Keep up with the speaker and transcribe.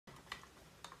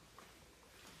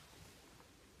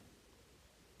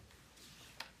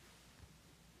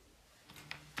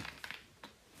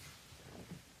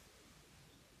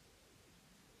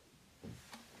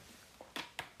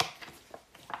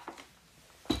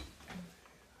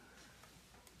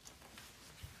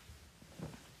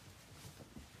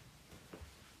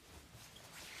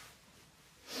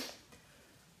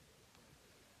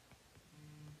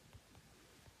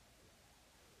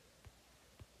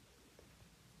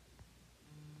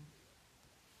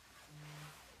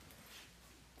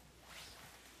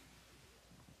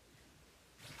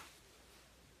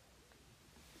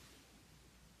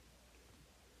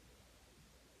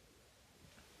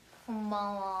ば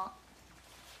んは。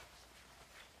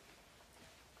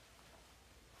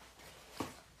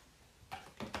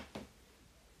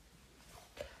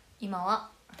今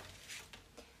は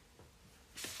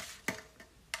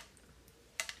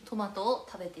トマトを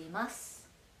食べています。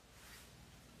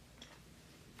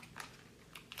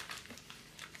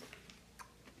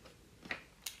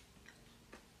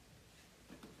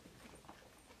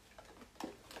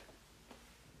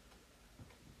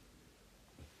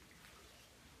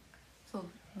そう、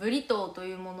ブリトーと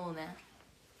いうものをね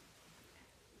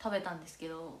食べたんですけ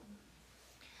ど、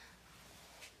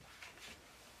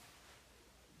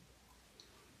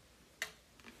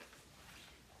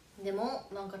でも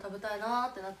なんか食べたいなー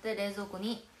ってなって冷蔵庫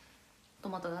にト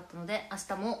マトがあったので、明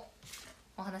日も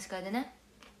お話し会でね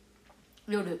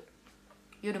夜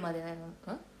までね、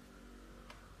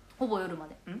ほぼ夜ま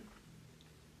で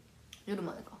夜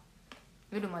までか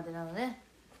夜までなので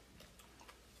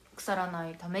腐らな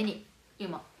いために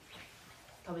今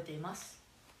食べています。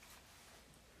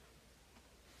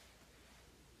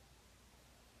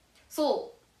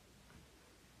そ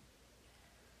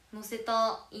う載せ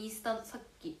たインスタ、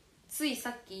ついさ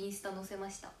っきインスタ載せま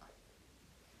した。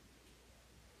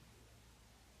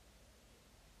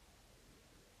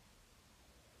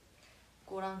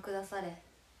ご覧くだされ。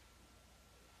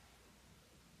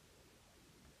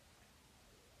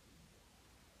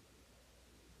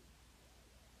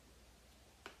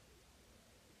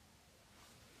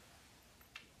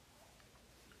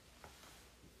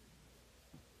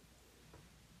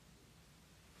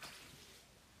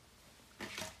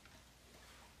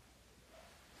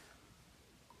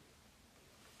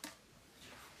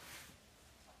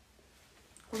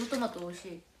このトマト美味し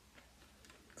い。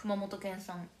熊本県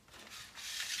産。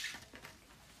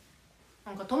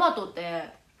なんかトマトって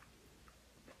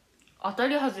当た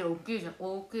り外れ大きいじ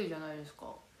ゃないです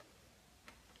か。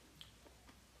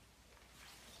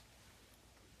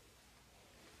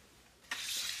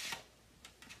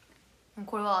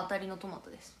これは当たりのトマト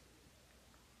です。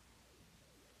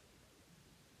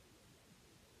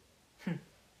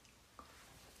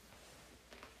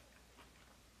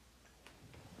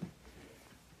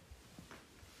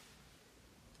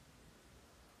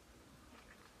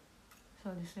そ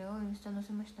うですよ、インスタ載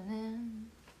せましたね。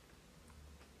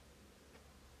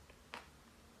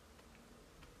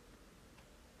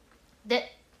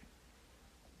で、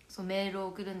そうメールを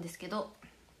送るんですけど、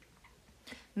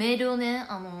メールをね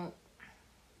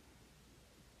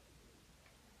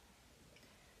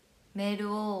メー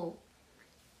ルを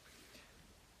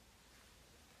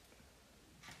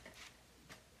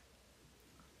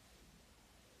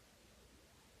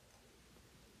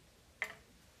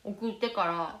送ってか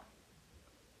ら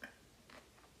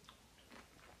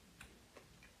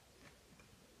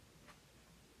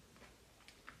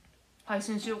配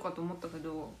信しようかと思ったけ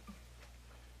ど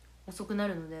遅くな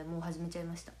るのでもう始めちゃい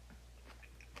ました。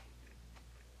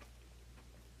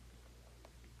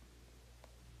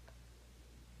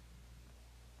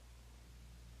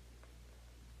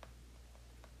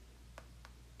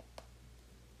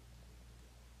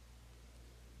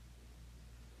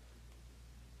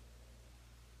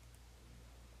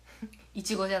い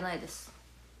ちごじゃないです、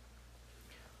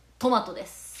トマトで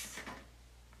す。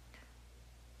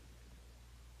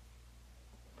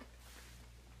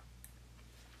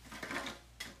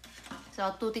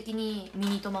圧倒的にミ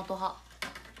ニトマト派。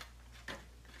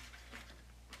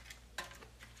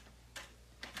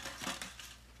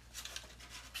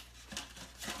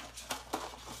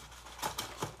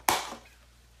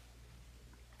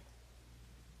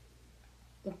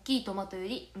大きいトマトよ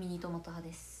りミニトマト派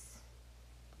です。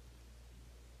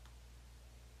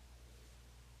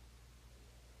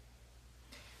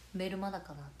メールまだ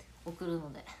かなって送る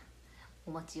ので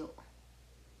お待ちを。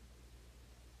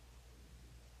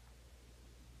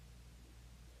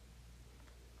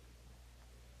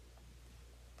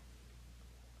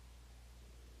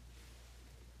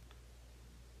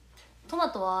トマ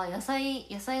トは野菜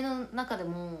の中で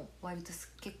も割と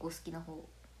結構好きな方。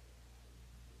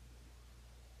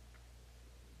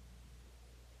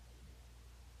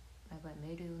やばい、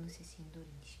メール用の写真撮り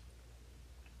にしよ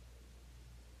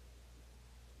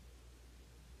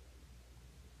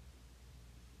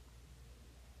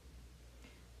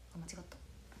う。間違った。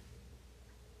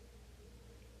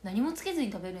何もつけず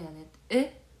に食べるんやねっ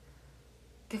て。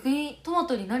逆にトマ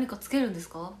トに何かつけるんです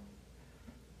か？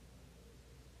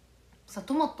さ、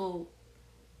トマト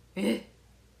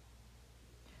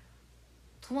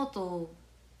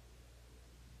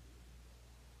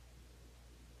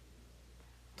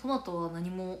は何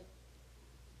も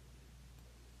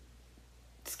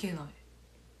つけない。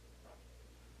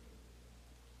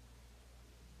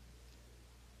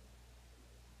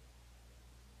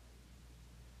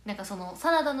なんかその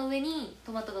サラダの上に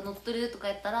トマトが乗っとるとか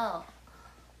やったら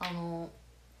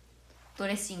ド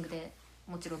レッシングで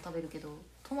もちろん食べるけど、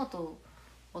トマト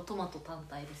はトマト単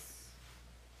体です。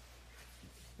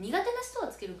苦手な人は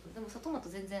つけるけど、でもさ、トマト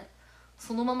全然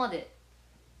そのままで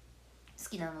好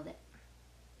きなので。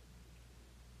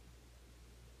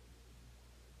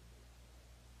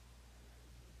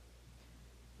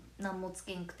何もつ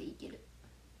けんくていける。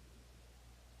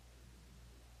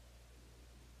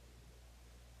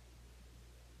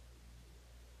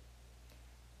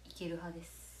いける派で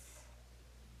す。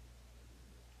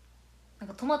なん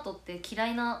かトマトって嫌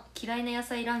いな野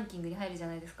菜ランキングに入るじゃ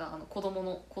ないですか。子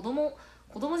供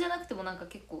じゃなくてもなんか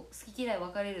結構好き嫌い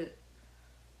分かれる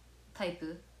タイ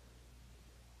プ。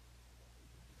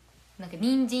なんか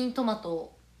人参、トマ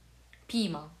ト、ピ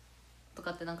ーマンと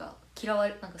かってなんかな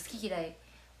んか好き嫌い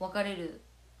分かれる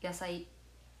野菜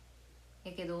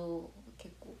やけど、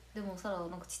結構でもさ、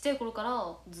なんかちっちゃい頃か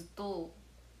らずっと好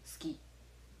き、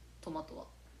トマトは。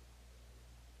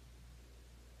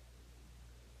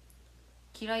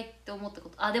嫌いって思ったこ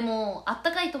と、でもあっ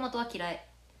たかいトマトは嫌い。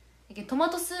トマ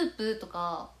トスープと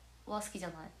かは好きじゃ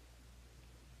ない。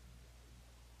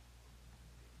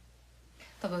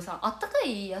多分さ、あったか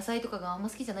い野菜とかがあんま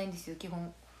好きじゃないんですよ、基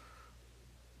本。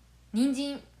人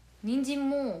参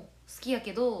も好きや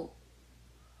けど、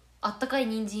あったかい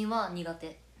人参は苦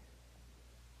手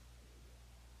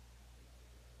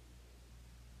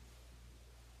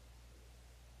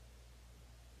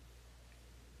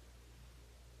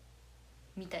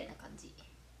みたいな感じ。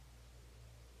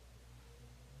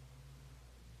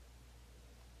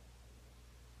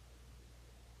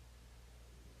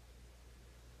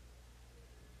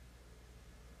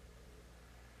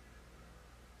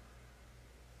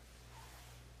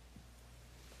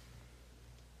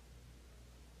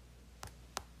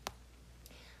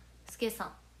すけさ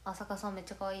ん、浅香さんめっ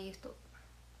ちゃ可愛い人、あ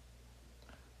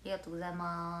りがとうござい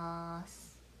ま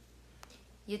す。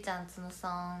ゆうちゃん、つの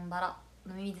さん、バラ、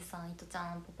のみみずさん、いとち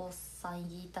ゃん、ポポさん、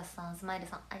ギータさん、スマイル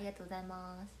さん、ありがとうござい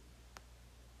ま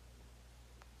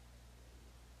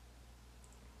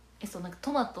す。そう、なんか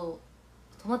トマト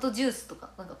ジュースとか、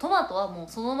なんかトマトはもう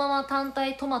そのまま単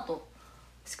体トマト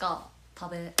しか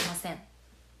食べません。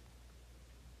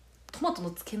トマト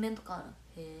のつけ麺とかあ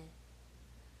る。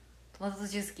トマト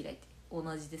ジュース嫌いって同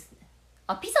じですね。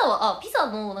ピザ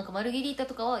のなんかマルゲリータ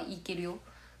とかはいけるよ。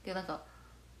でなんか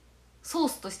ソー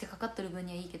スとしてかかってる分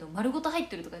にはいいけど、丸ごと入っ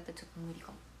てるとかやったらちょっと無理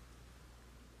かも。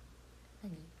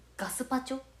何ガスパ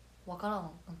チョわから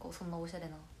ん。なんかそんなおしゃれ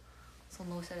な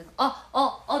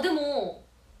でも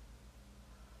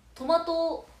トマ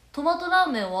トラー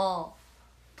メンは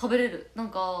食べれる。なん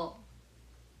か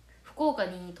福岡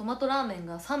にトマトラーメン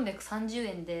が330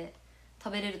円で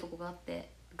食べれるとこがあって、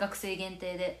学生限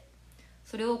定で。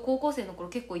それを高校生の頃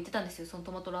結構行ってたんですよ、その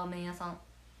トマトラーメン屋さん。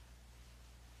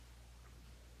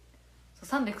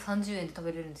330円で食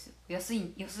べれるんですよ。安い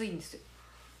んですよ。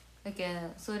だけ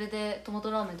んそれでトマ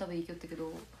トラーメン食べに行きよったけ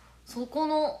ど、そこ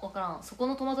の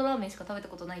トマトラーメンしか食べた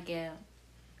ことないけん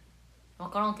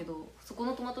分からんけど、そこ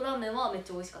のトマトラーメンはめっ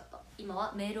ちゃ美味しかった。今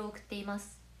はメールを送っていま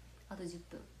す。あと10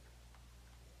分。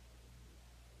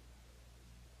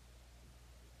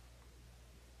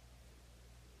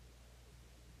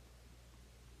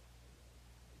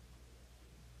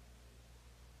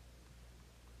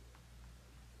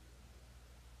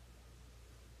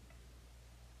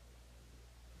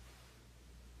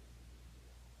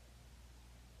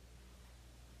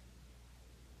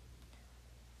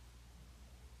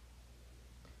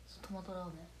トマトラー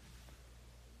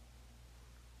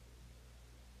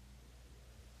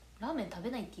メン食べ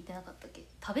ないって言ってなかったっけ。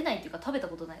食べないっていうか食べた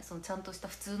ことない、そのちゃんとした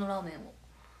普通のラーメンを。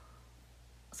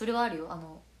それはある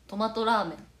よ。トマトラー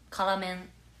メン、辛麺、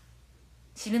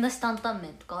汁なし担々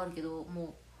麺とかあるけど、も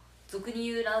う俗に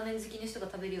言うラーメン好きの人が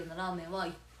食べるようなラーメンは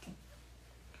い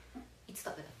つ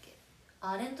食べたっけ。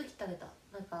あれの時食べた。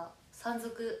なんか山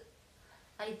賊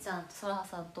愛ちゃんとそらは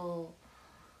さんと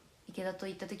池田と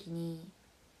行った時に、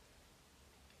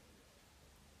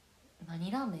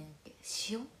何ラーメンやっけ、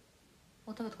塩を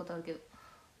食べたことあるけど、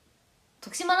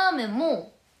徳島ラーメン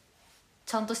も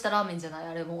ちゃんとしたラーメンじゃない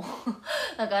あれも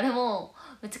なんかあれも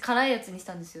めっちゃ辛いやつにし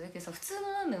たんですよ。だけどさ、普通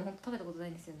のラーメンほんと食べたことな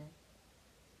いんですよね。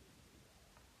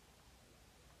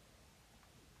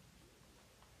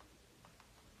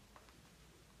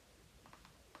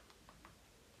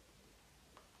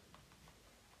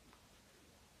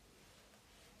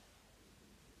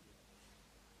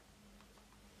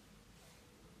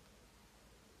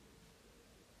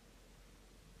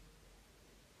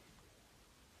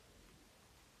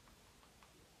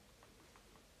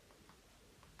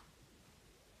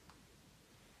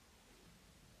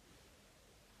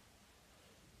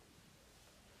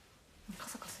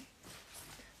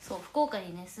福岡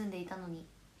にね住んでいたのに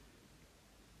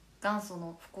元祖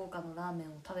の福岡のラーメン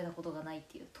を食べたことがないっ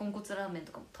ていう、豚骨ラーメン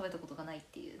とかも食べたことがないっ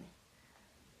ていうね。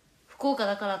福岡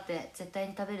だからって絶対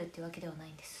に食べるっていうわけではな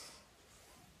いんです。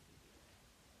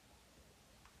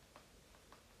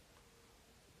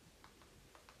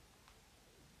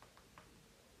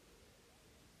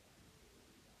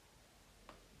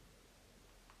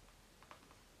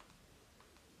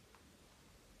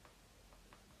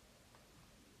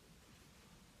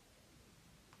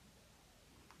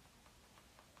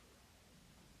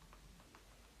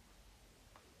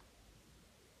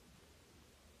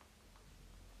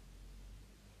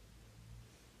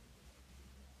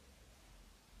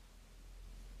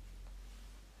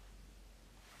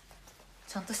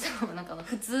ちゃんとしたのなんか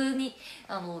普通に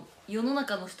世の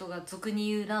中の人が俗に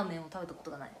言うラーメンを食べたこと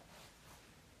がない。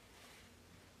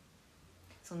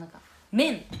そのなんか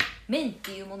麺っ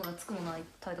ていうものがつくものは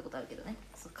食べたことあるけどね。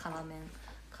そう辛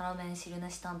麺、汁な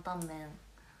し担々麺、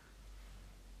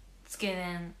つけ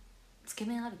麺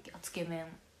あるっけ。つけ麺、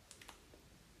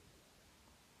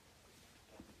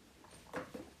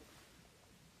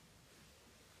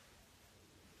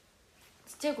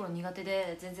ちっちゃい頃苦手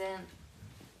で全然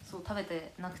そう食べ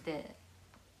てなくて、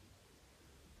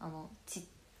ちっ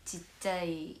ちゃ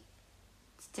い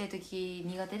時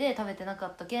苦手で食べてなか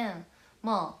ったけん、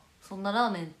まあそんなラ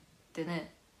ーメンって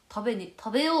ね食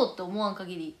べようって思わん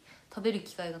限り食べる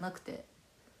機会がなくてっ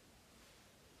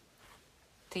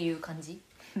ていう感じ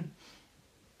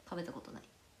食べたことないっ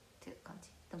ていう感じ。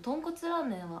でも豚骨ラー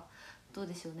メンはどう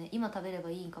でしょうね、今食べれ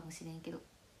ばいいんかもしれんけど。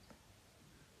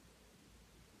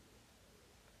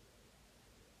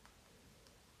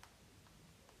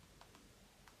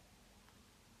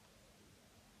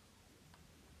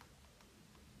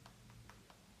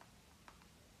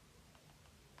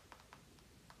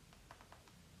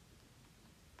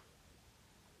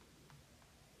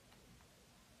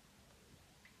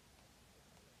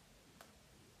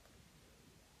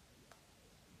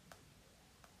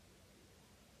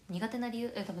苦手な理由、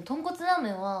多分豚骨ラーメ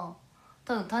ンは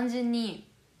多分単純に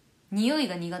匂い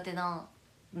が苦手な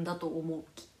んだと思う、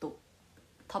きっと。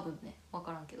多分ね、分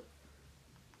からんけど。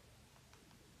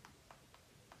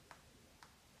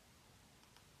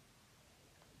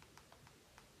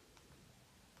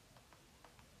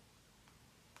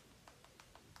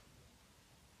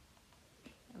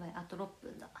やばい、あと6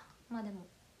分だ。まあでも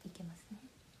いけますね。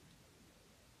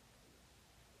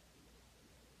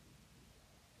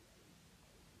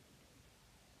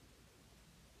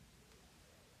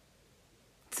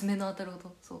爪の当たる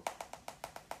音、そう。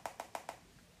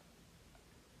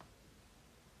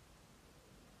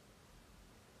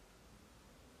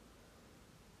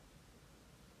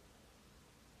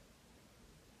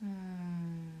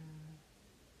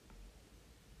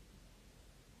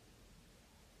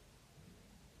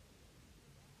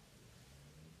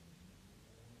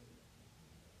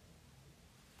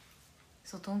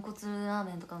そう、豚骨ラー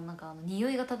メンとかのなんか匂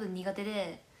いが多分苦手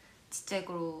で、ちっちゃい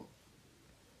頃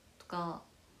とか、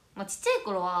まあちっちゃい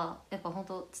頃はやっぱほん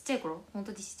とちっちゃい頃、ほん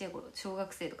とにちっちゃい頃、小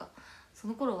学生とかそ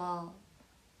の頃は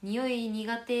匂い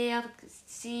苦手や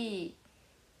し、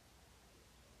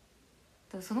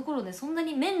だからその頃ねそんな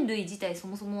に麺類自体そ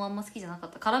もそもあんま好きじゃなかっ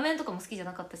た。辛麺とかも好きじゃ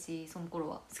なかったし、その頃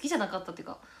は好きじゃなかったっていう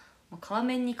か、まあ、辛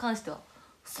麺に関しては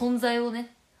存在を知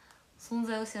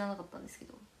らなかったんですけ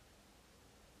ど、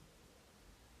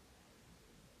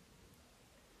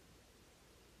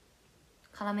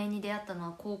辛麺に出会ったの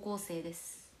は高校生で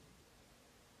す。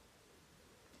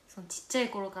そのちっちゃい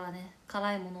頃からね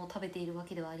辛いものを食べているわ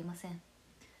けではありません。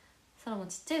サラも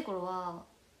ちっちゃい頃は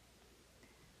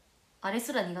あれ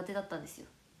すら苦手だったんですよ。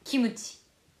キムチ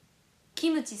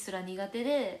すら苦手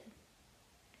で、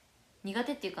苦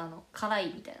手っていうか辛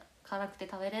いみたいな、辛くて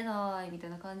食べれないみたい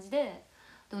な感じで、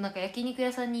でもなんか焼肉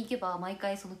屋さんに行けば毎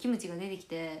回そのキムチが出てき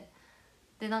て、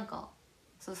でなんか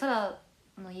そうサラ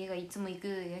の家がいつも行く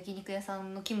焼肉屋さ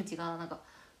んのキムチがなんか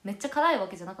めっちゃ辛いわ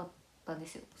けじゃなかったんで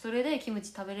すよ。それでキム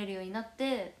チ食べれるようになっ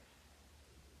て、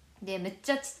でめっ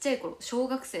ちゃちっちゃい頃、小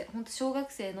学生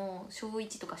の小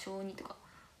1とか小2とか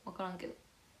分からんけど、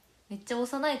めっちゃ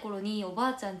幼い頃におば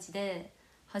あちゃん家で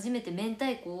初めて明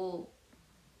太子を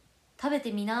食べ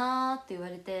てみなーって言わ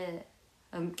れて、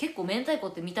結構明太子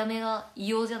って見た目が異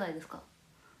様じゃないですか。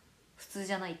普通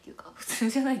じゃないっていうか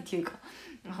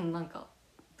なんか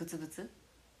ブツブツ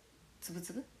つぶ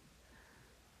つぶ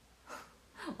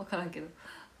分からんけど、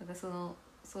なんかそ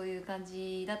ういう感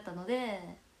じだったの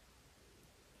で、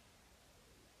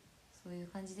そういう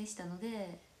感じでしたの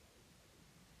で、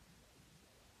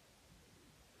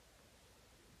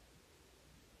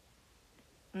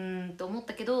と思っ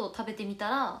たけど、食べてみた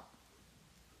ら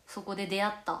そこで出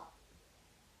会った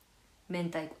明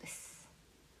太子です。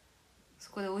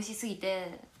そこで美味しすぎ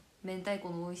て明太子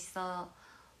の美味しさ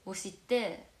を知っ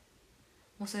て、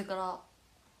もうそれから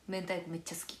明太子めっ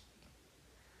ちゃ好き。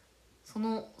そ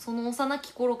の幼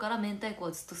き頃から明太子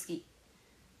はずっと好き。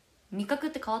味覚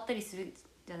って変わったりする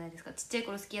じゃないですか。ちっちゃい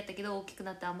頃好きやったけど大きく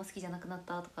なってあんま好きじゃなくなっ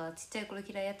たとか、ちっちゃい頃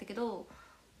嫌いやったけど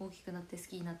大きくなって好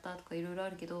きになったとかいろいろあ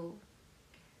るけど、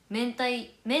明太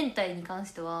に関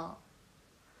しては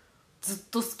ずっ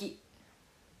と好き、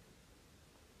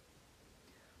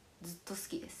ずっと好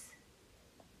きです。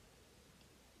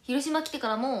広島来てか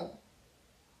らも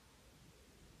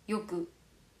よく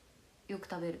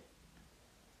食べる。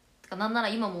てかなんなら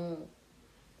今も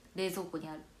冷蔵庫に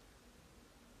ある。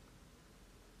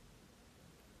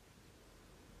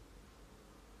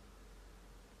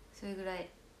それぐらい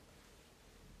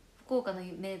福岡の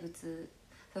名物。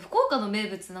福岡の名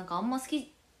物なんかあんま好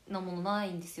きなものない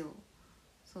んですよ。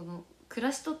その暮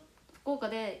らしと福岡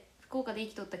で生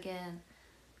きとったけん、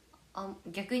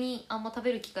逆にあんま食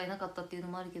べる機会なかったっていうの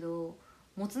もあるけど、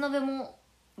もつ鍋も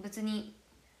別に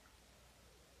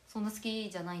そんな好き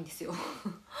じゃないんですよ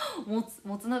も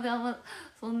つ鍋あんま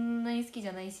そんなに好きじ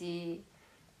ゃないし、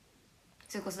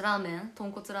それこそラーメン、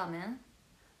豚骨ラー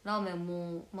メン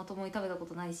もまともに食べたこ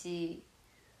とないし、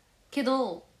け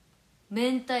ど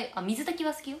水炊き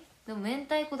は好きよ。でも明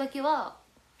太子だけは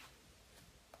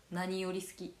何より好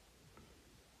き。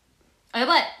や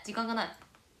ばい、時間がない。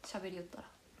喋りよったら。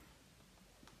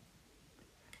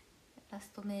ラス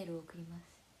トメールを送ります。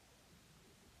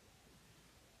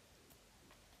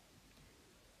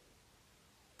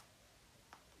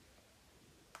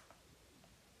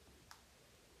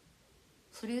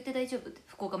それ言って大丈夫って？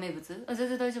福岡名物？全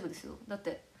然大丈夫ですよ。だっ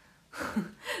て好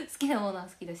きなものは好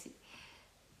きだし。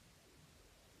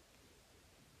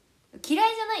嫌い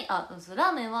じゃない。ラ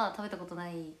ーメンは食べたことな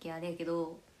いけんあれやけ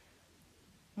ど、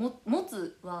も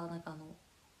つはなんか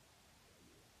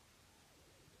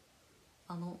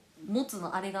もつ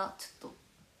のあれがちょっ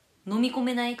と飲み込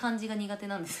めない感じが苦手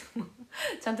なんですよ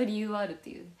ちゃんと理由はあるって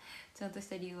いう、ちゃんとし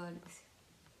た理由はあるんですよ。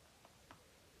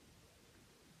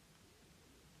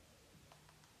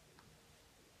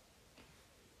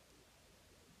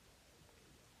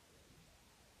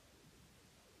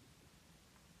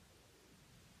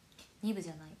2部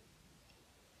じゃない。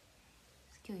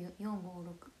今日4、5、6、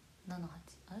7、8、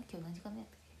あれ今日何時間目やっ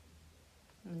たっ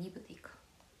け。2部でいいか。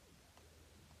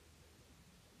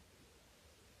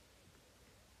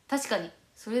確かに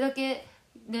それだけ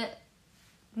で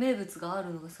名物があ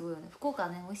るのがすごいよね。福岡は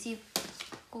ね、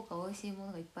福岡は美味しいも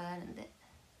のがいっぱいあるんで。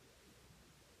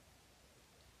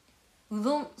う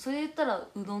どん、それ言ったらう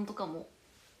どんとかも。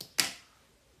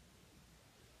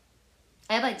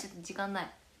やばい、ちょっと時間な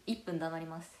い。1分黙り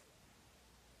ます。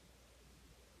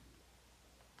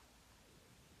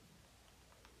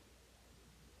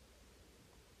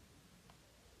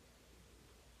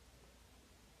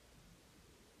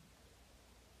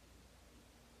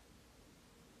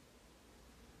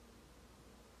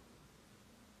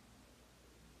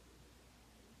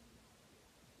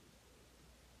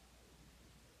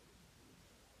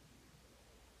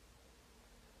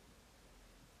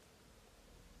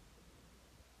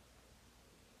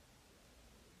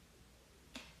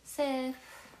セーフ。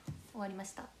終わりま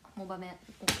した。もう場面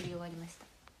送り終わりました。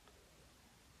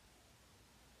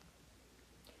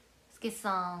スケ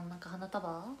さん、なんか花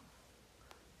束。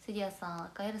セリアさ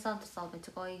ん、カエルさんとさ、めっち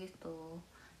ゃ可愛いギフト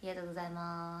ありがとうござい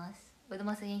ます。ウド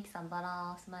マス元気さん、バ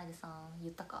ラスマイルさん、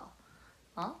言ったか？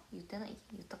言ってない？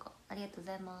言ったか？ありがとうご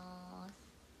ざいます。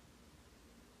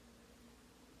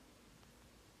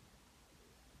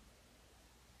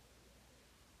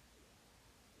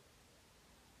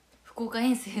福岡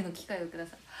遠征の機会をくだ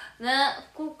さいね。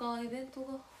福岡イベント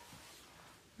が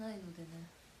ないのでね、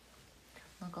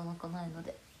なかなかないの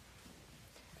で。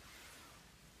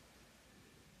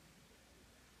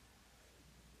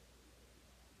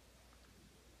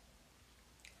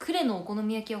呉のお好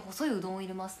み焼きは細いうどんを入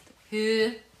れますって。へ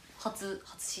え、初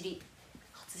知り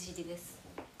です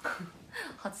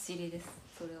初知りです。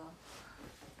それは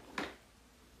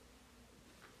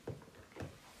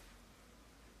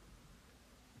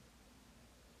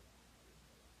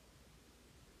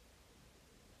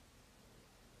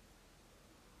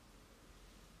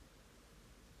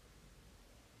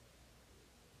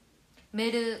メ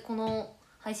ール、この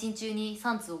配信中に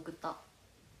3通送った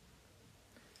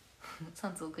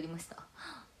3通送りました。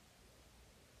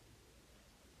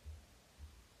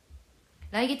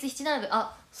来月7並べ、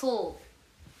そ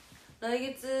う来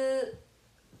月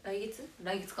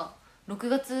か、6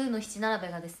月の7並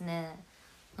べがですね、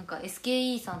なんか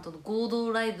SKE さんとの合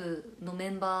同ライブのメ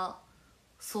ンバ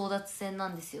ー争奪戦な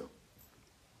んですよ。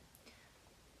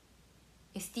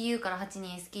STU から8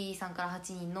人 SKE さんから8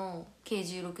人の計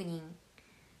16人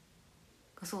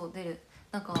がそう出る。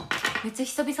なんかめっちゃ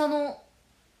久々の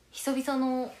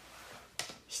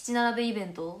七並べイベ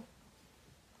ント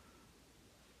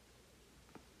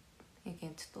やけ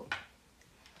ん、ちょっと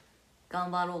頑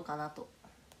張ろうかなと。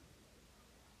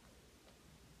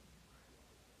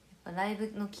やっぱライ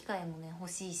ブの機会もね欲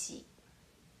しいし、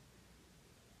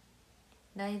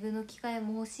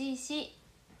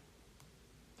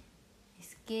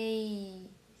SKE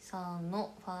さん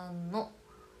のファンの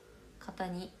方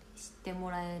に知って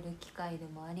もらえる機会で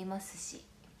もありますし、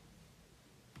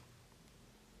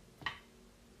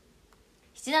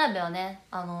七並べはね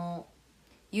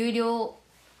有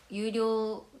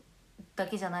料だ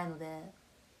けじゃないので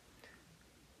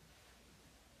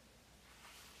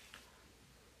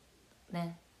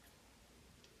ね、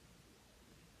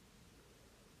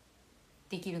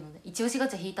できるので。一押しガ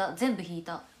チャ引いた、全部引い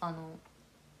た。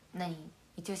何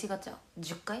一押しガチャ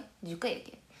10回やっ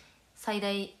け、最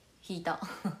大引いた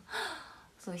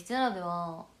そう、七並べ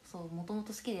はそうもとも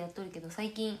と好きでやっとるけど、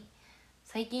最近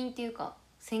っていうか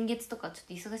先月とかちょっ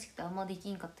と忙しくてあんまで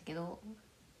きんかったけど、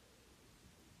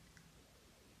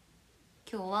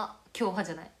今日は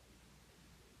じゃない、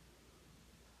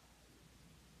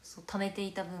そう貯めて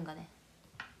いた分がね、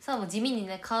さあもう地味に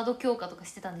ねカード強化とか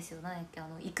してたんですよ。何やっけ、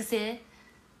育成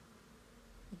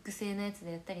のやつ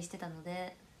でやったりしてたの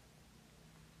で、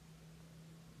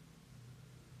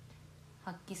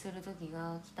発揮する時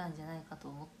が来たんじゃないかと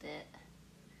思って、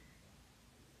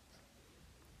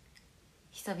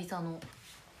久々の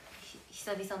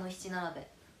七並べ。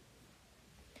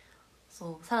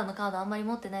そうサラのカードあんまり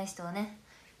持ってない人はね、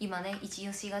今ね一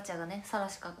押しガチャがね、サラ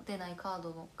しか出ないカード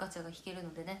のガチャが引ける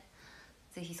のでね、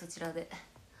ぜひそちらで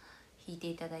引いて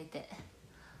いただいて、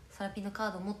サラピのカ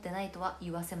ード持ってないとは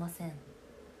言わせません。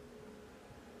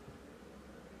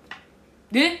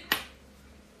で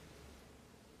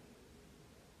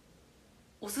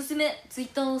おすすめツイッ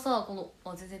ターのさ、こ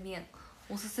の全然見えん、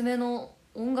おすすめの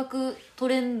音楽ト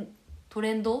レン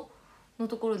ドの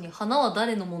ところに「花は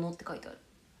誰のもの?」って書いてある。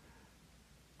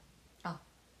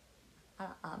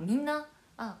みんな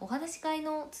お話し会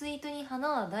のツイートに「花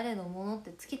は誰のもの?」っ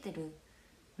てつけてる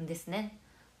んですね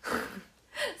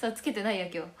さあつけてないや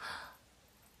今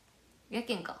日や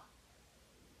けんか、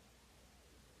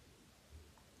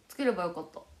つければよか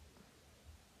った。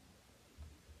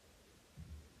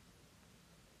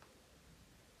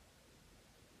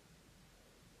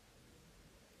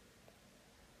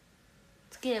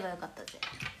つければよかったぜ。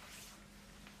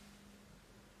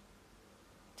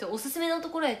おすすめのと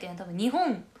ころやけん、多分日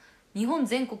本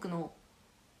全国の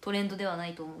トレンドではな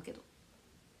いと思うけど、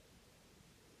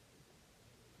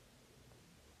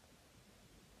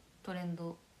トレン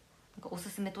ドなんかおす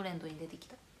すめトレンドに出てき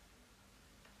た。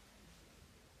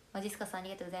マジスカさんあり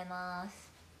がとうございま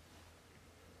す。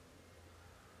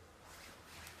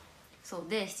そう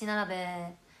で七並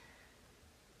べ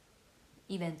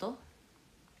イベント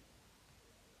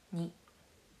に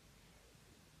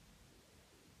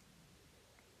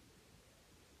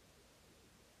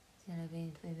七並べ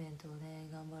イベントをね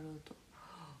頑張ろうと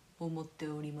思って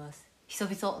おります。久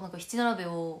々なんか七並べ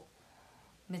を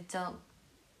めっちゃ、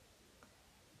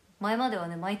前までは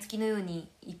ね毎月のように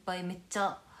いっぱいめっち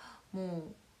ゃも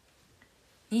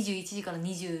う21時から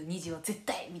22時は絶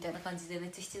対みたいな感じでめ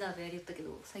っちゃ七並べやりよったけ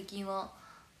ど、最近は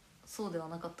そうでは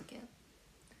なかったけん、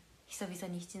久々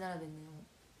に七並べの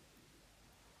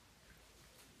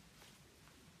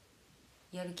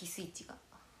やる気スイッチが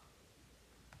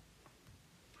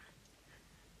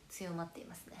強まってい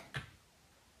ますね。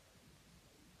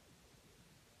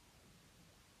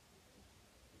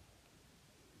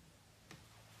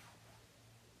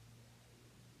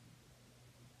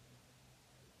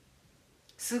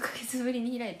数ヶ月ぶり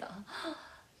に開いた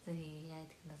ぜひ開い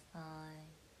てください。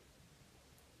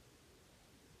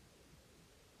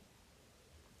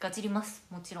ガチります、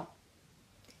もちろん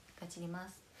ガチりま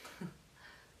す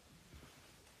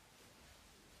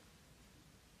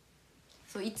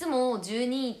そういつも12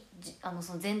位、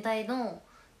その全体の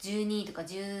12位とか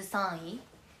13位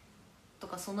と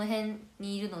かその辺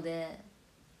にいるので、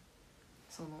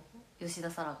その吉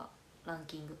田沙羅がラン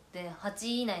キングで8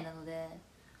位以内なので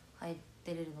入っ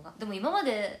てれるのが。でも今ま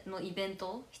でのイベン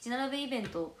ト、七並べイベン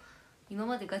ト、今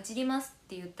までガチりますっ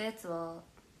て言ったやつは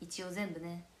一応全部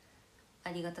ねあ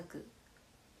りがたく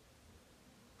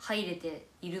入れて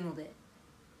いるので、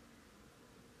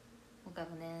今回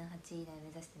もね8位以内目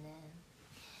指してね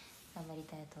頑張り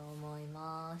たいと思い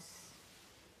ます。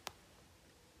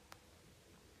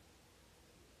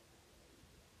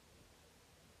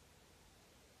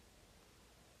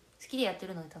好きでやって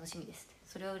るので楽しみです。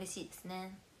それは嬉しいです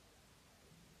ね。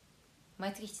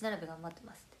毎月七並べ頑張って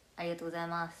ますって。ありがとうござい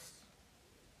ます。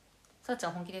さあちゃ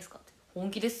ん本気ですかって。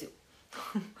本気ですよ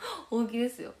本気で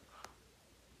すよ。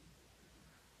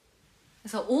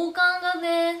そう王冠が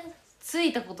ねつ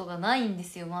いたことがないんで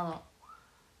すよまだ。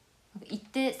行っ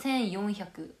て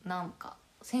1400なんか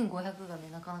1500がね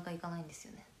なかなかいかないんです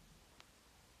よね。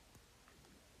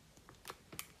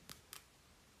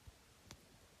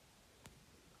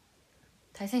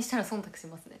対戦したら忖度し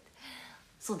ますねって。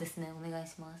そうですねお願い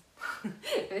します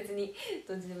別に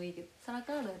どっちでもいいけど、サラ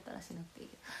カードやったらしなくていい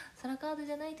けど、サラカード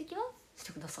じゃない時はし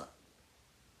てください。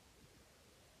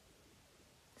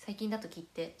最近だと切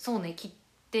手、そうね切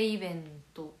手イベン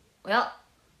ト、いや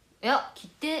切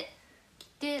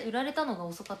手売られたのが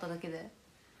遅かっただけで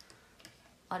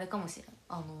あれかもしれん。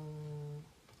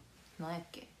なんやっ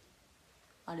け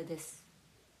あれです、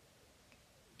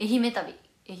愛媛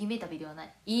旅ではな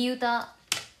い、いい歌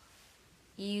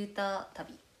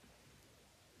旅。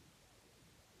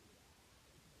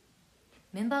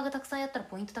メンバーがたくさんやったら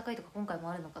ポイント高いとか今回も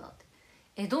あるのかなっ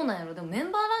て。どうなんやろ。でもメ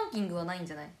ンバーランキングはないん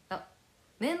じゃない。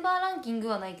メンバーランキング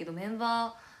はないけどメンバ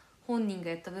ー本人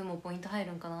がやった分もポイント入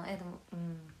るんかな。でも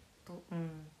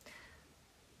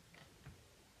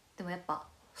でもやっぱ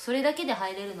それだけで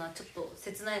入れるのはちょっと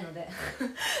切ないので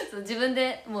そう自分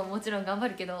でもちろん頑張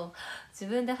るけど、自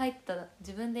分で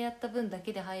やった分だ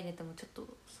けで入れてもちょっと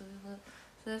それ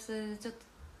はちょっと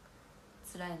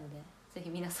辛いので、ぜひ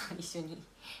皆さん一緒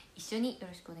によ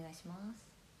ろしくお願いします。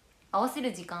合わせ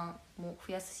る時間も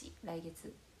増やすし、来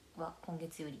月は今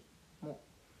月よりも。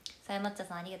さやまっちゃ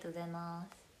さんありがとうございます。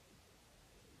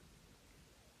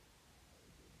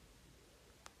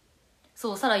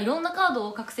そうさらいろんなカード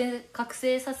を覚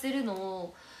醒させるの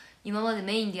を今まで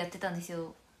メインでやってたんです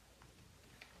よ。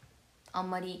あん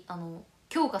まり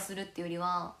強化するっていうより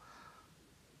は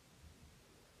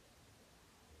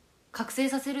覚醒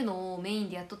させるのをメイン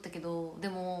でやっとったけど、で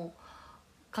も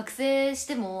覚醒し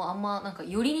てもあんまなんか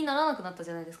よりにならなくなった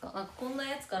じゃないですか。なんかこんな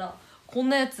やつからこん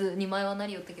なやつに前はな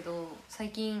りよったけど、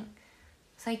最近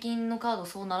のカード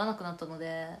そうならなくなったの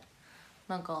で、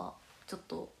なんかちょっ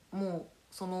とも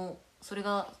うそれ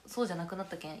がそうじゃなくなっ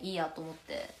たけんいいやと思っ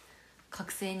て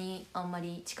覚醒にあんま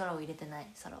り力を入れてない。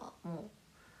サラはもう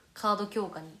カード強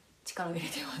化に力を入れ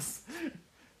てます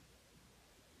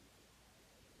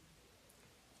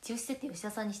一押し設定吉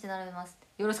田さんにして並べます。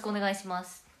よろしくお願いしま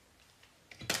す。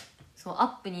そうア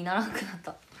ップにならなくなっ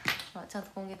た。ちゃんと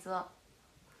今月は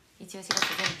一押しが全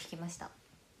部引きました。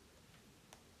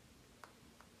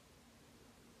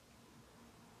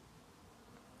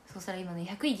そうしたら今ね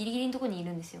100位ギリギリのとこにい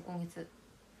るんですよ今月。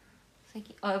最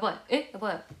近やばいや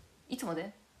ばい。いつま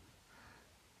で？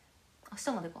明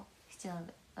日までか。7、7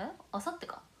であさって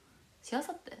か。しあ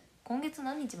さって今月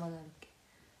何日まであるっけ。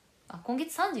今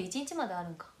月31日まである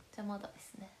んか。じゃあまだで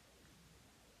すね。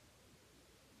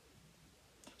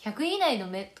100位以内の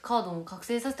カードを覚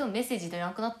醒させてもメッセージ出な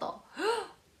くなった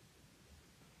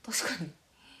確かに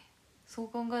そう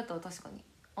考えたら確かに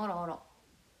あら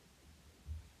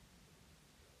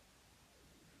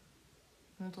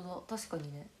本当だ確か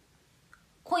にね。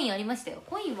コインありましたよ。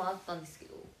コインはあったんですけ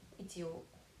ど一応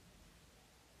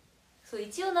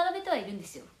並べてはいるんで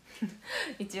すよ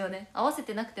一応ね合わせ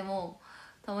てなくても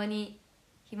たまに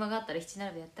暇があったら七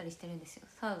並べやったりしてるんですよ。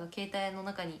サーが携帯の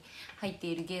中に入って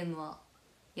いるゲームは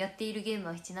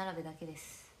七並べだけで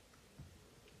す。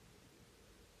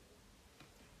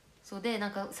そうでな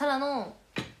んかサラの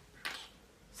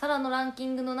ランキ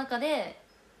ングの中で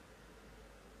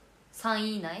3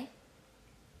位以内、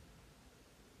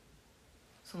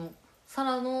サ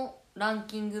ラのラン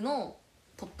キングの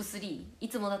トップ3、い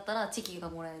つもだったらチキ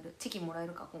もらえ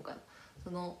るか今回も。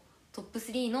そのトップ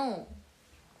3の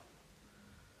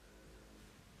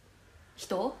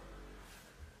人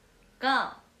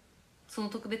がその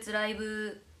特別ライ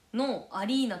ブのア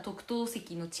リーナ特等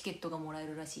席のチケットがもらえ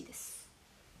るらしいです。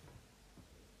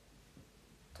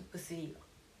トップ3が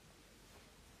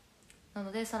な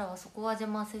のでサラはそこは邪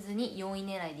魔せずに4位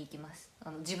狙いでいきます。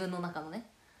自分の中の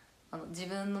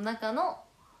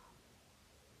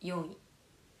4位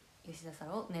吉田沙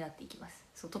羅を狙っていきます。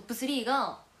そうトップ3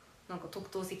がなんか特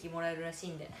等席もらえるらしい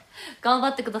んで頑張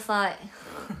ってください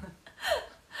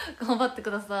頑張って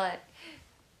ください。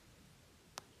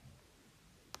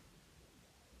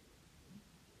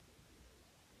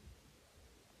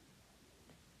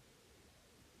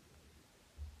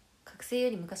覚醒よ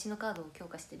り昔のカードを強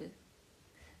化してる。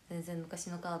全然昔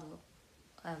のカード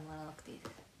謝らなくていいで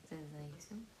す。全然いいで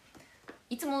すよ。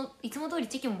いつも通り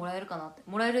チキももらえるかなって。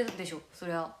もらえるでしょ。そ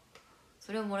れは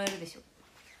もらえるでしょ。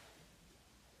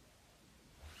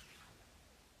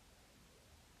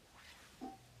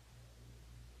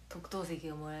特等席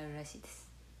がもらえるらしいです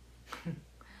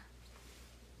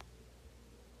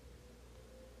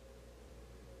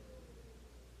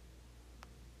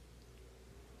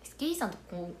SKE さんと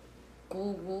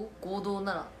合同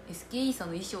なら SKE さん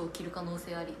の衣装を着る可能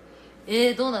性あり。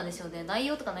どうなんでしょうね。内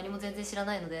容とか何も全然知ら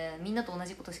ないので、みんなと同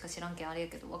じことしか知らんけんあれや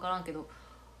けど、分からんけど、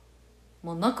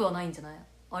まあなくはないんじゃない？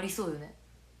ありそうよね。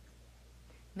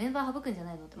メンバー省くんじゃ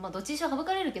ないのって、まあどっちにしろ省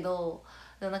かれるけど、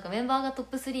でもなんかメンバーがトッ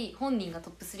プ3、本人が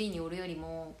トップ3におるより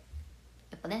も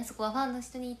やっぱね、そこはファンの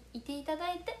人にいていた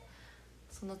だいて、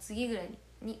その次ぐらい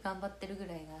に頑張ってるぐ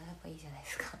らいがやっぱいいじゃないで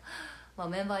すか。まあ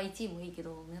メンバー1位もいいけ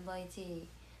ど、メンバー1位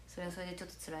それはそれでちょっ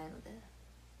と辛いので、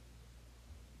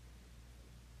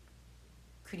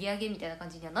繰り上げみたいな感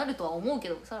じにはなるとは思うけ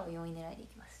ど、さらに4位狙いでい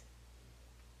きます。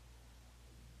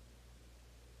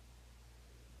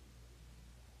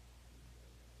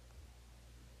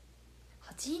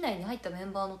8位以内に入ったメ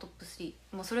ンバーのトップ3、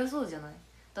まあそれはそうじゃない。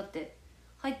だって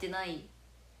入ってない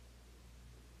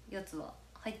やつは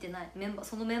入ってないメンバー、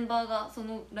そのメンバーがそ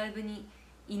のライブに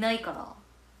いないから、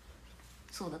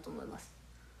そうだと思います。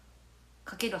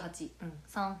かける8、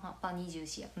3パ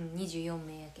24や、24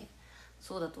名やけん、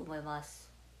そうだと思います。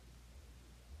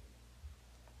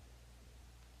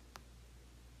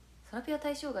サラピは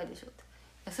対象外でしょって。い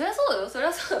やそりゃそうよ、そり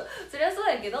ゃそう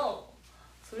やけど、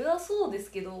それはそうです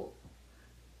けど、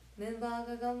メンバー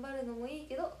が頑張るのもいい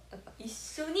けど、やっぱ一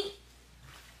緒に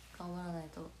頑張らない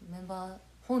と。メンバー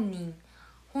本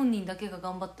人だけが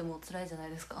頑張っても辛いじゃない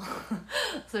ですか。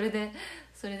それで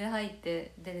入っ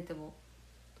て出れても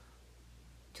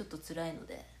ちょっと辛いの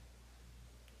で、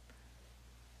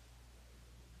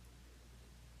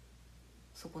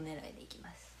そこ狙いでいきま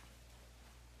す。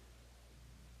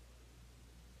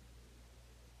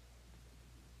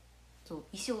そう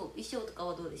衣装とか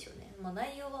はどうでしょうね。まあ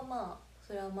内容はまあ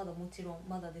それはまだもちろん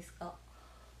まだですが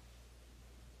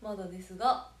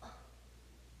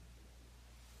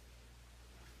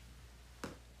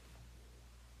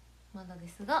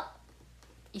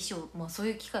衣装、まあそう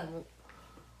いう機会も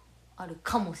ある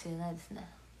かもしれないですね。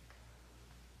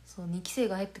そう2期生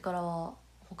が入ってからは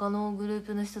他のグルー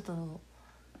プの人との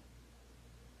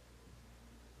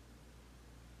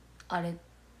あれ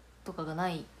とかがな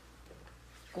い、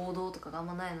合同とかがあん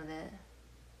まないので、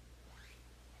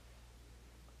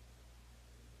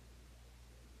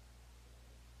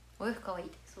お洋服かわい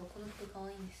い。そう、この服かわ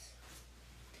いいんです。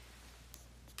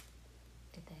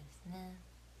出たいですね。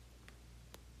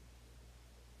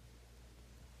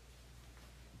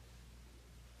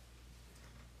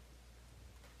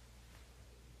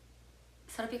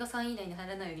サラピが3位以内に入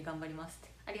らないように頑張りますって。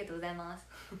ありがとうございます。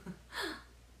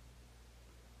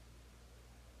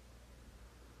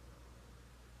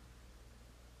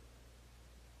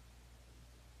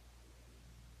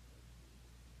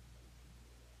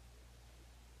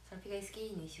サラピが SKE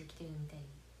の衣装着てるみたい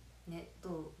にね、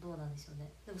どうなんでしょうね。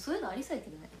でもそういうのありそうやけ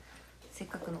どね、せっ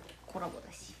かくのコラボ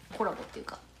だし、コラボっていう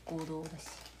か合同だし。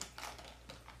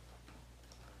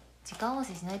時間合わ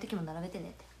せしない時も並べてね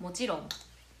って。もちろんです。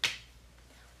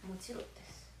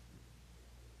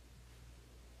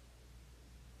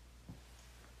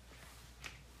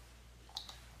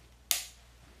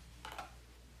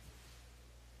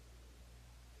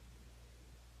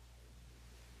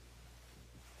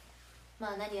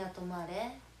まあ何はともあ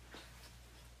れ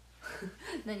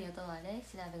何はともあれ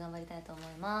調べ頑張りたいと思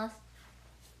います。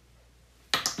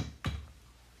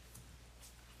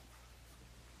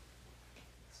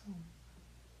そう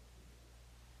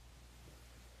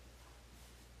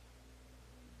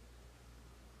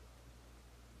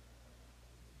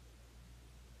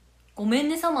ごめん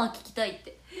ねサマー聞きたいっ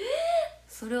て。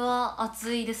それは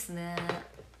熱いですね。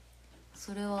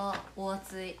それはお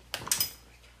熱い。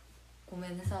ごめ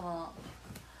んねサマ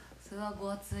ー、それはご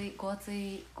熱いこ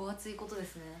とで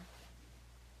すね。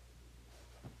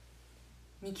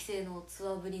2期生のツ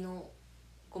アーぶりの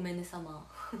ごめんねサマ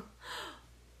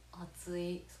ー。熱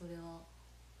い。そ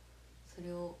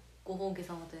れをご本家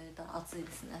様とやれたら熱い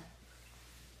ですね。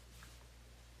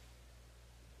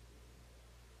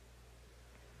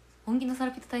本気のサ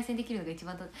ラピと対戦できるのが一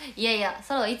番いや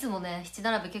サラはいつもね七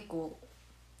並べ結構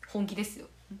本気ですよ。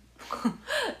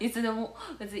いつでも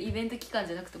別にイベント期間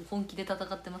じゃなくても本気で戦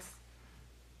ってます。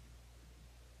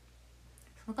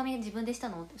その髪自分でした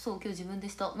の？そう、今日自分で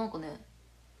した。なんかね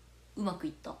うまくい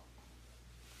った。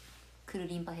クル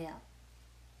リンパヘア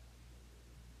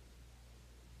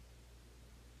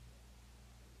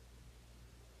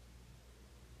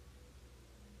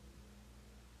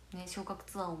ね、昇格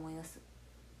ツアーを思い出す。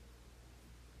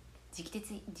時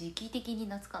期的に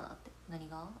夏かなって。何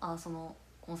がその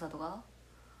コンサートが。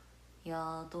い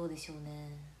やどうでしょうね。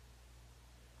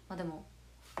まあでも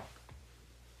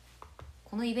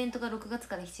このイベントが6月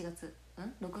から7月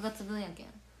6月分やけん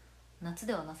夏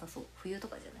ではなさそう。冬と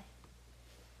かじゃない。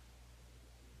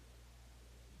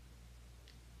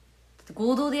って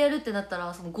合同でやるってなった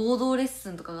らその合同レッ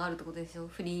スンとかがあるってことでしょ。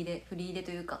フリーで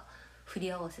というか振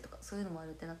り合わせとかそういうのもある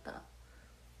ってなったら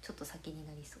ちょっと先に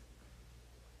なりそう。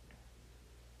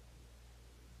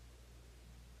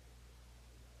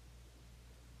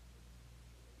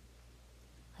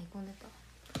アイコン出た。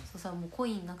そうさ、もうコ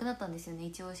インなくなったんですよね。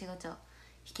一押しガチャ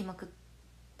引きまくっ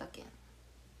たけん。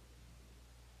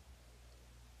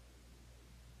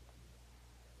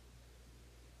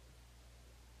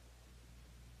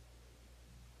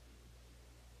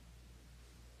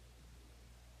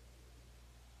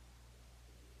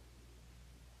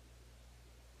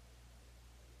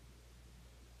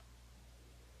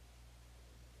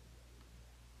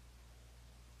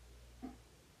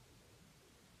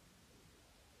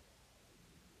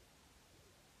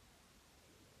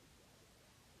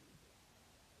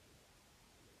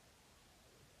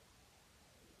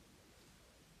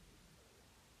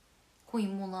コイ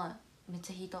ンもない。めっ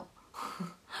ちゃ引いた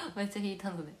めっちゃ引いた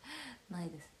のでない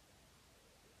です。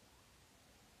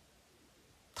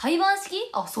対バン式？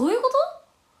あ、そういうこ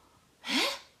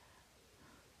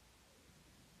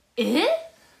と？え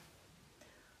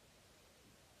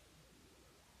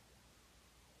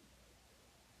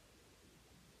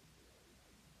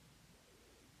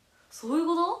そういう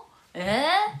こと？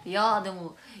いやで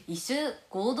も一緒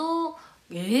合同合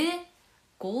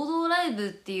同ライブ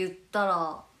って言った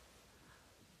ら、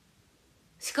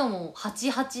しかも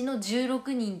88の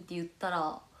16人って言った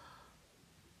ら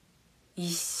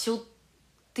一緒っ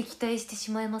て期待してし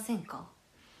まいませんか？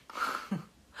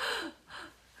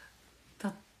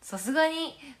さすが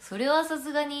にそれはさ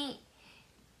すがに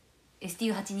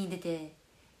STU8 人出て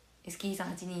SK さん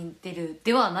8人出る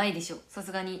ではないでしょ。さ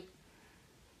すがに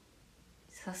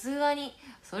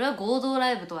それは合同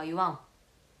ライブとは言わん。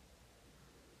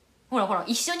ほらほら、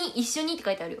一緒にって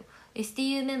書いてあるよ。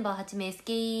 STU メンバー8名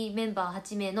SK メンバー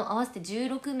8名の合わせて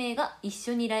16名が一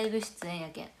緒にライブ出演や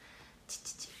けん。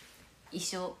一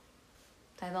緒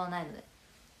対バンはないので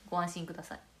ご安心くだ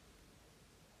さい。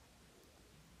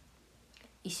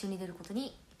一緒に出ること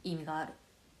に意味がある。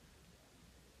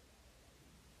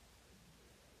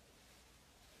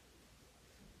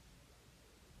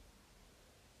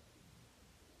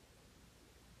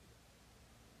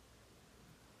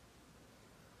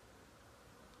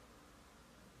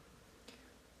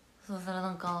そうしたら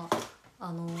なんか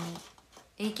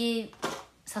AK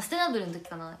サステナブルの時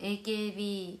かな、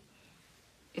 AKB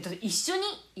一緒に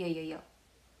いや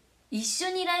一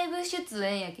緒にライブ出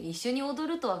演やけん一緒に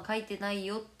踊るとは書いてない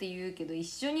よって言うけど、一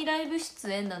緒にライブ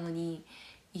出演なのに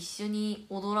一緒に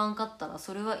踊らんかったら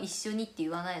それは一緒にって言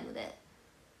わないので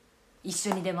一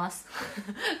緒に出ます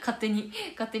勝手に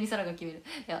サラが決める。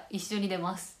いや一緒に出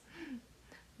ます。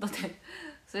だって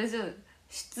それじゃ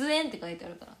出演って書いてあ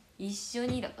るから一緒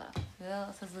にだから、それ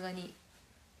はさすがに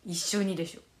一緒にで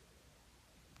しょ。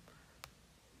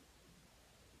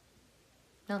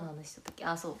何の話しちゃったっけ。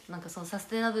あ、そうなんかそのサス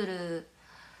テナブ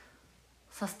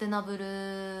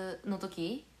ルの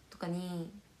時とか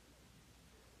に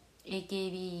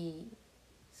AKB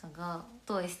さんが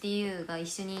と STU が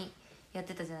一緒にやっ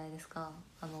てたじゃないですか。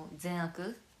全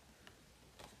悪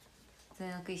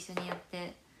一緒にやっ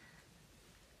て、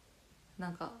な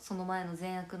んかその前の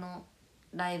全悪の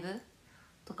ライブ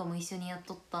とかも一緒にやっ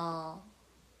とった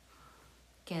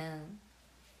けん、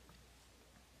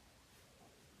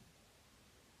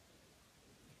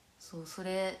そ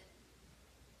れ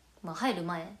まあ入る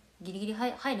前ギリギリ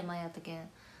入る前やったけん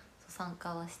参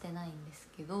加はしてないんです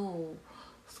けど、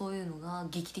そういうのが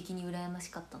劇的に羨まし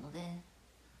かったので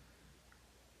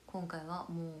今回は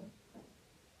もう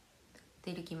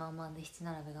出る気満々で七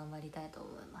並べ頑張りたいと思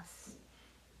います。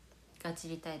ガチ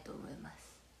りたいと思いま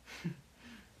す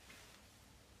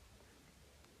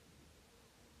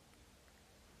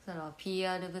そしたら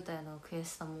PR 舞台の悔し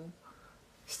さも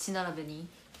七並べに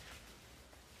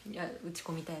打ち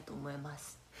込みたいと思いま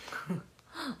す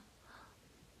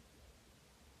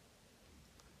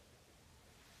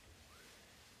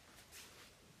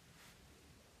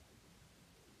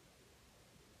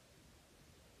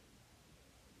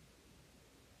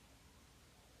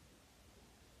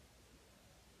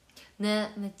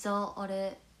ね。めっちゃあ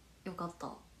れよかった。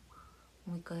も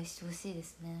う一回してほしいで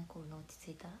すね、コロナ落ち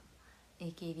着いたら。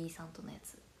 AKB さんとのや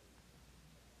つ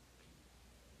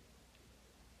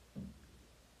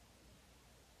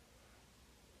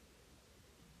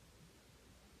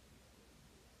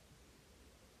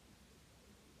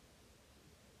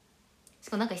し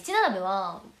かもなんか七並べ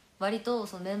は割と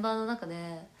そのメンバーの中で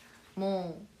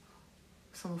も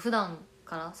うその普段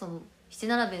からその七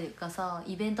並べがさ、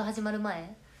イベント始まる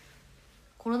前、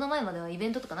コロナ前まではイベ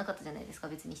ントとかなかったじゃないですか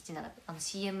別に。七並べ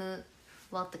CM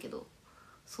はあったけど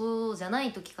そうじゃな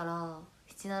い時から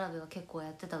七並べは結構や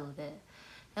ってたので、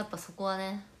やっぱそこは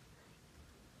ね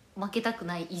負けたく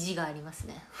ない意地があります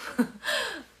ね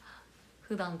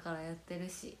普段からやってる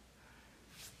し、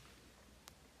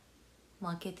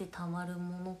負けてたまる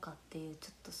ものかっていうちょ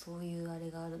っとそういうあ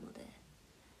れがあるので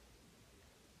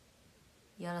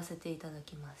やらせていただ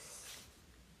きます。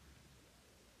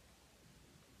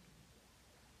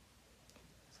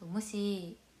そう、も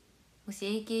し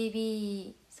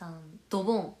AKB さんド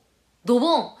ボ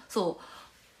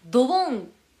ン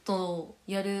と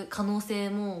やる可能性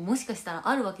ももしかしたら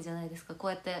あるわけじゃないですか。こ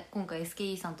うやって今回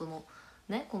SKE さんとの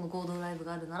ねこの合同ライブ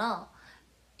があるなら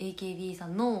AKB さ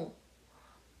んの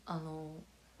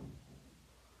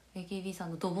AKB さ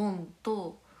んのドボン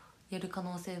とやる可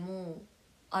能性も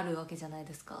あるわけじゃない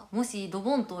ですか。もしド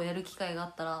ボンとやる機会があ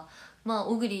ったら、まあ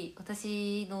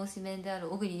私の推しメンである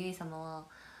小栗ゆい様は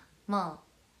まあ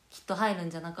きっと入るん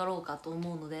じゃなかろうかと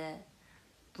思うので、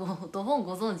ドボン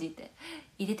ご存知って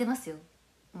入れてますよ。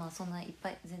まあそんないっぱ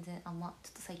い全然ちょっ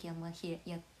と最近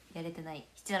やれてない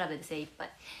七並べで精一杯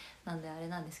なんであれ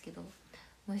なんですけど、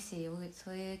もし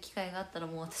そういう機会があったら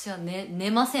もう私は、寝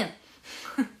ません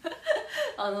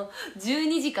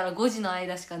12時から5時の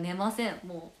間しか寝ません。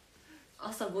もう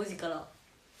朝5時から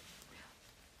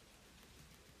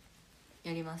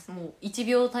やります。もう1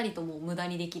秒たりとも無駄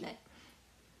にできない、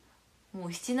も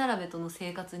う七並べとの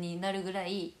生活になるぐら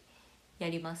いや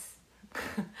ります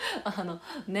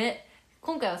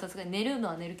今回はさすがに寝るの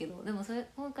は寝るけど、でも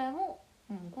今回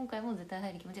も絶対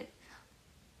入る気持ち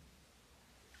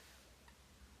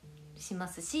しま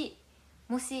すし、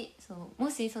もしその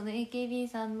AKB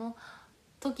さんの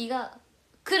時が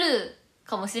来る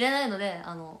かもしれないので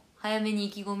早めに意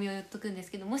気込みを言っとくんで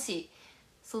すけど、もし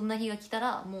そんな日が来た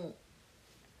らもう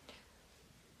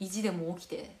意地でも起き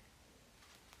て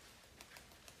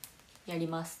やり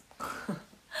ます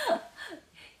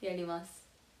やります。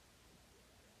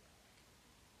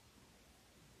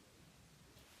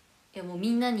いやもう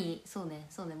みんなにそうね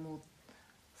もう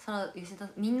吉田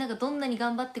みんながどんなに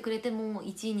頑張ってくれても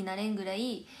1位になれんぐら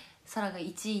いサラが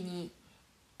1位に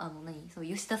そう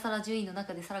吉田沙羅順位の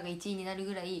中でサラが1位になる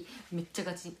ぐらいめっちゃ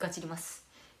ガチります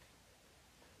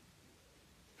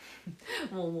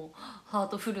もうハー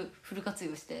トフル活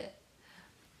用して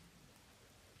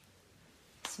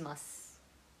します。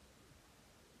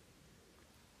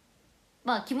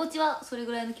まあ気持ちはそれ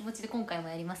ぐらいの気持ちで今回も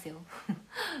やりますよ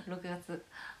6月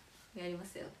やりま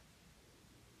すよ。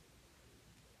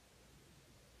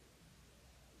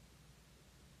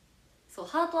そう、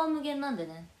ハートは無限なんで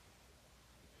ね、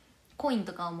コイン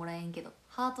とかはもらえんけど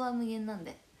ハートは無限なん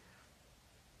で、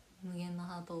無限の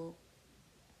ハートを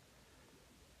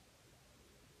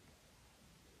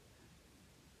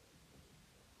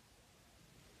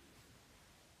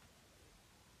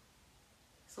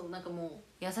そうなんかもう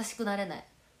優しくなれない、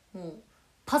もう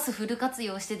パスフル活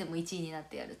用してでも1位になっ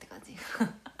てやるって感じ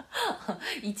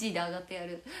1位で上がってや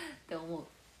るって思う。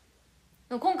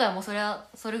でも今回はもうそ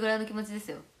れぐらいの気持ちで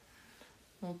すよ。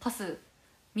もうパス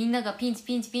みんながピンチ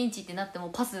ってなっても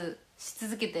パスし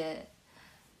続けて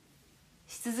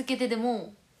で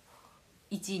も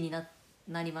1位に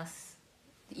なります。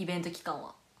イベント期間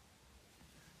は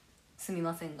すみ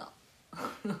ませんが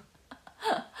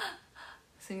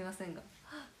すみませんが、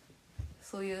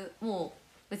そういうも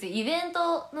う別にイベン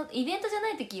トじゃな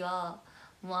い時は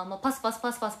もうあんまパスや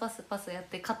っ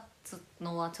て勝つ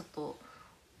のはちょっと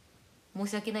申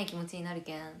し訳ない気持ちになる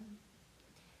けん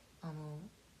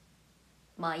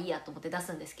まあいいやと思って出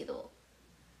すんですけど、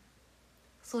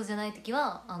そうじゃない時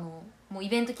はもうイ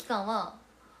ベント期間は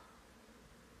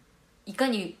いか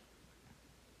に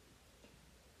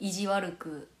意地悪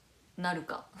くなる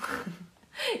か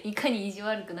いかに意地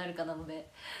悪くなるかなので、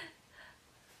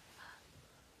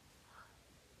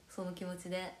その気持ち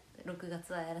で6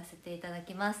月はやらせていただ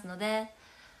きますので、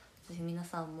ぜひ皆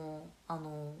さんも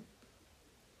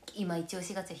今一押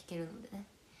しガチャ引けるのでね、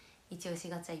一押し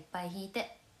ガチャいっぱい引い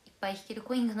て、いっぱい引ける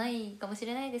コインがないかもし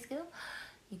れないですけど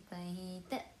いっぱい引い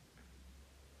て、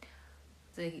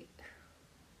ぜひ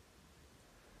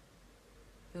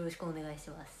よろしくお願いし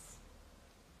ます。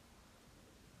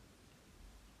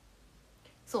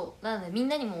そうなのでみん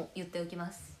なにも言っておき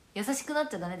ます。優しくなっ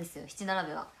ちゃダメですよ。七並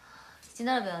べ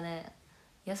はね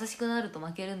優しくなると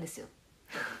負けるんですよ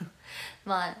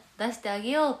まあ出してあ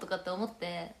げようとかって思っ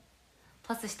て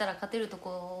パスしたら勝てるとこ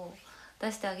を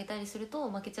出してあげたりすると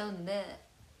負けちゃうんで、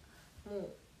もう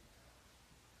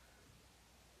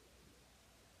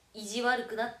意地悪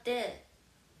くなって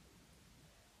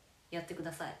やってく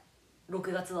ださい。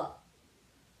6月は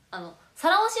サ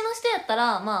ラ推しの人やった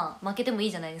らまあ負けてもい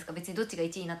いじゃないですか。別にどっちが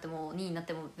1位になっても2位になっ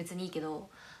ても別にいいけど、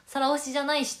サラ推しじゃ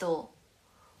ない人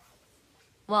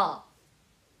は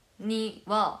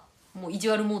もう意地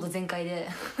悪モード全開で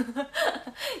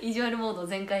意地悪モード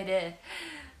全開で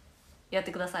やっ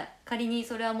てください。仮に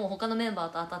それはもう他のメンバ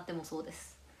ーと当たってもそうで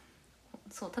す。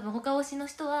そう、多分他推しの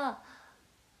人は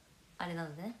あれな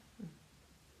のでね、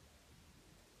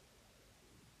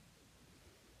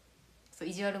そう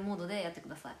意地悪モードでやってく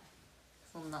ださい。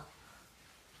そんな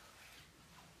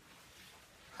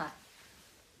は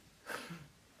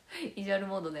い意地悪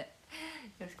モードで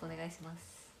よろしくお願いしま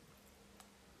す。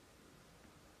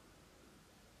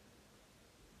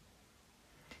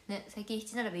ね、最近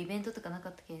七並べイベントとかなか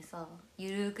ったけんさ、ゆ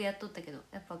るーくやっとったけど、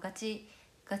やっぱガチ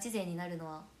勢になるの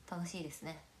は楽しいです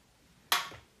ね。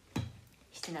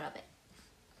七並べ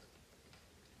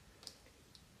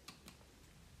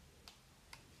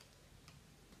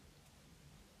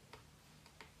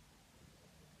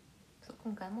そう、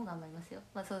今回も頑張りますよ。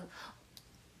まあそう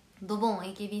ドボン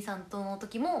AKB さんとの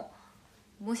時も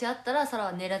もしあったらサラ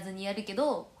は寝らずにやるけ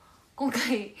ど、今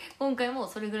回も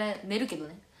それぐらい寝るけど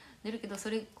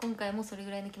今回もそれ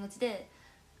ぐらいの気持ちで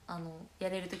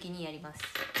やれる時にやります。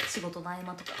仕事の合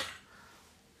間とか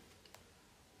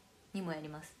にもやり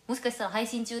ます。もしかしたら配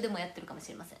信中でもやってるかもし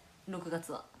れません。6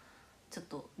月はちょっ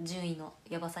と順位の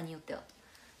やばさによっては。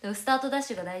でもスタートダッ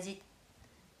シュが大事っ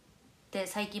て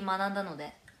最近学んだの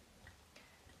で、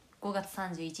5月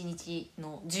31日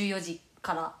の14時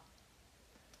から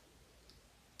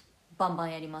バンバ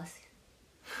ンやります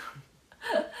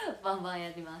バンバン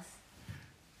やります。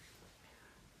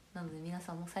なので皆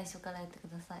さんも最初からやって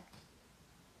ください。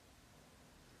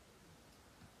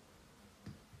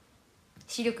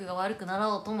視力が悪くな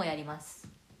ろうともやります。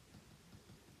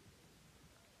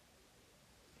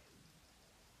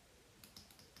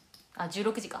あ、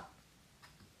16時か、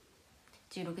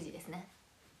16時ですね。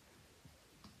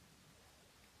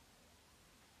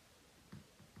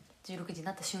16時に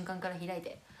なった瞬間から開い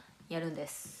てやるんで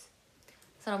す。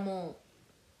そしたらも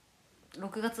う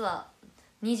6月は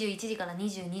21時から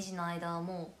22時の間は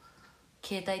もう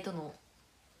携帯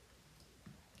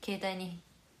に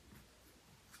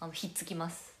ひっつきま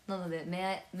す。なので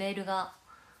メールが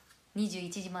21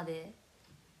時まで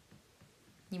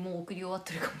にもう送り終わっ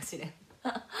てるかもしれん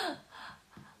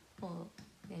も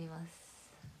うやります。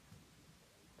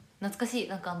懐かしい。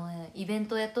なんかイベン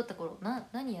トやっとった頃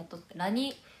何やっとってラ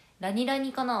ニ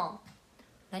かな、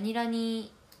ラ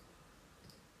ニ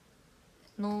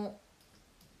の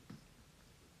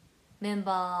メン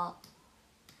バ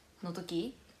ーの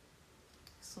時、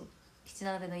そう七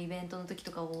並べのイベントの時と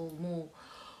かをも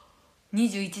う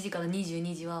21時から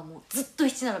22時はもうずっと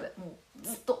七並べ、もう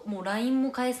ずっともう LINE も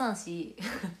返さんし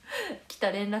来た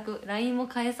連絡 LINE も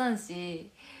返さんし、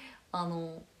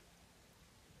も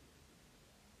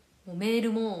うメー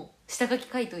ルも下書き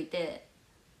書いといて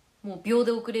もう秒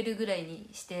で送れるぐらいに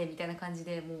してみたいな感じ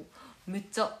で、もうめっ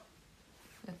ちゃ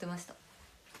やってました。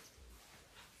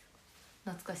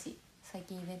懐かしい。最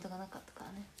近イベントがなかったか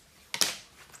らね。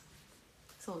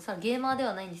そうさ、ゲーマーで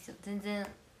はないんですよ。全然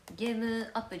ゲーム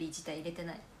アプリ自体入れて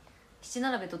ない。七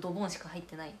並べとドボンしか入っ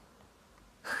てない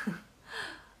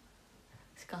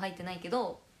しか入ってないけ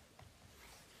ど、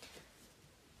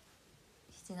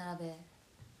七並べ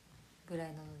ぐらい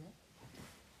なので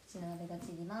七並べが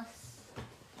散ります。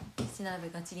七並べ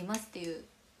が散りますっていう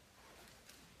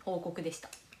報告でした。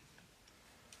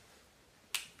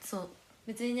そう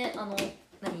別にね、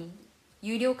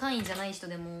有料会員じゃない人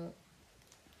でも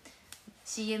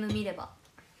CM 見れば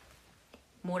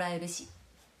もらえるし、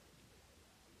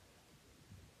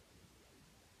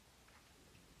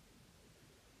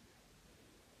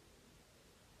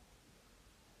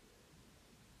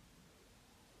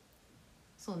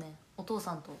そうね、お父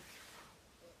さんとお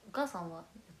母さんはやっ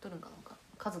とるんかな、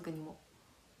家族にも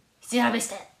七並べし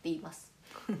てって言います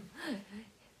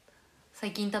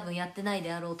最近多分やってない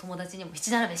であろう友達にも七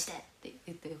並べしてって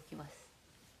言っておきます。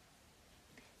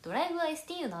ドライブは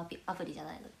STU のアプリじゃ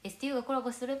ないので STU がコラ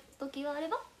ボする時があれ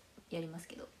ばやります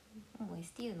けど、もう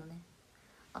STU のね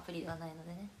アプリではないので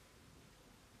ね、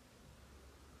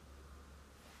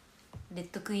レッ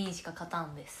ドクイーンしか勝た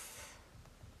んです。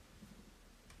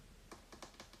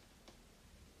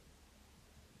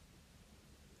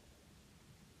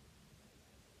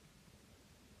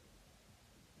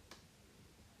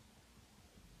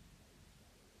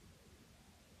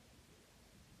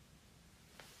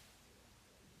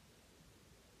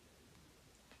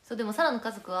そうでもサラの家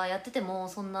族はやってても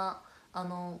そんな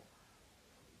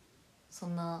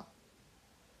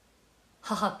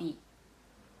母ピ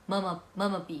マ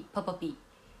マピパパピ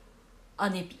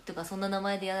姉ピとかそんな名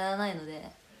前でやらないので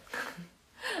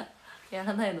や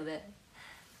らないので、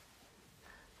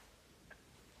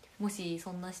もし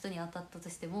そんな人に当たったと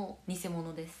しても偽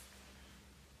物です。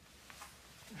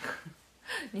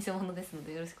偽物ですの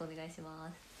でよろしくお願いしま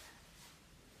す。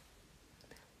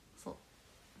そう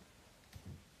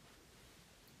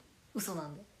嘘な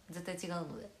んで絶対違う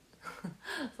ので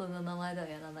そんな名前では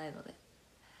やらないので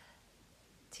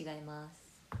違います。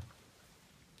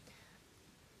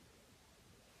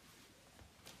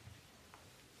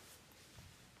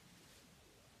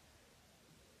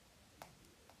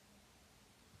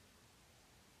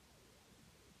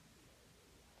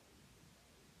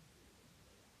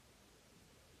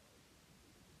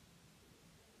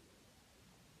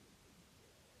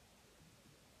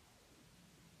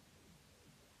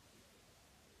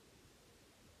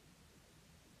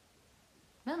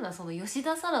なんだその吉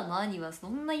田沙羅の兄はそ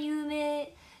んな有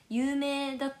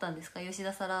名だったんですか？吉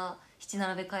田沙羅七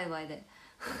並べ界隈で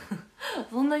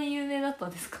そんなに有名だったん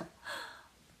ですか？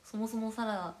そもそも沙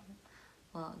羅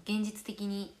は現実的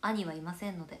に兄はいませ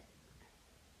んので。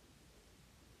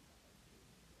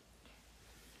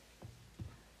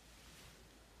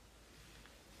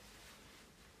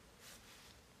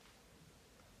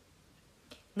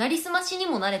なりすましに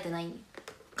も慣れてない。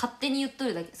勝手に言っと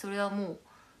るだけ。それはもう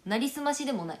なりすまし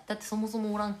でもない。だってそもそ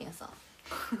もおらんけんさ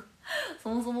そ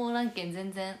もそもおらんけん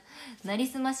全然なり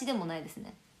すましでもないです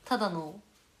ね。ただの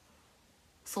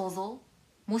想像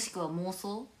もしくは妄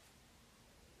想。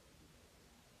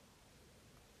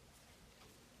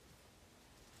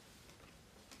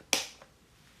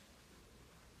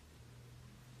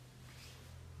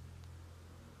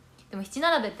でも七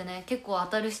並べってね結構当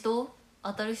たる人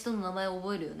の名前を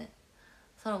覚えるよね。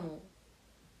サラも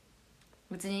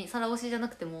別にサラ推しじゃな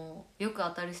くてもよく当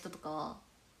たる人とかは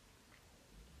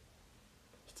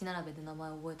七並べで名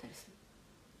前を覚えたりする。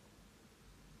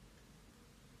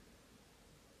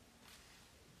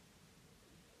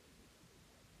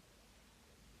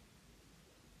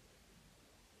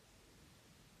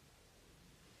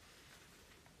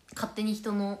勝手に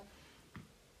人の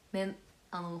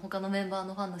他のメンバー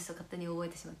のファンの人勝手に覚え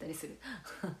てしまったりする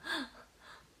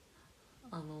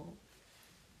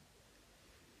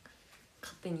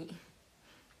勝手に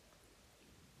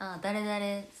誰々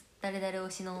推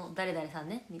しの誰々さん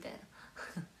ねみたいな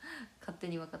勝手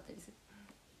に分かったりする。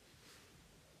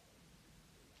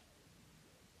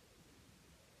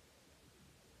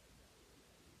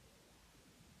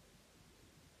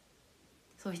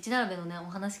そう七並べのねお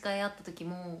話し会あった時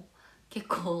も結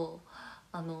構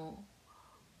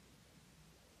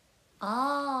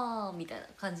みたいな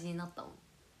感じになったもん。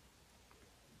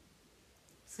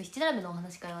そう七並べのお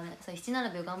話し会はね七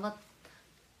並べを頑張っ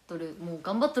とる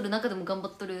中でも頑張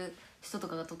っとる人と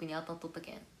かが特に当たっとった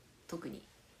けん特に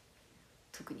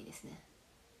ですね。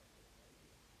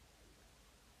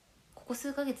ここ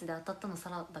数ヶ月で当たったのサ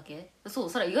ラだけ。そう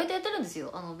サラ意外とやってるんです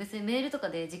よ。別にメールとか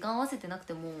で時間合わせてなく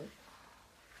ても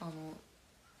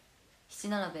七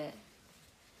並べ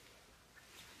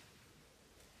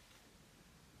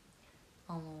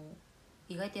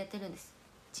意外とやってるんです。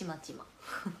ちまちま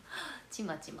ち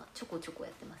まちまちょこちょこや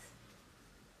ってます。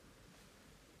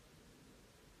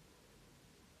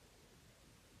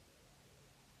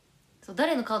そう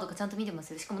誰のカードかちゃんと見てま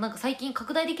すよ。しかもなんか最近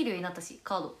拡大できるようになったし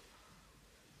カード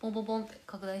ポンポンポンって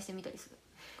拡大してみたりす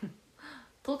る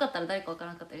遠かったら誰か分か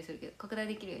らなかったりするけど拡大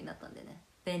できるようになったんでね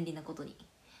便利なことに。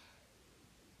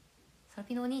サラ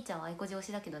ピのお兄ちゃんは愛子推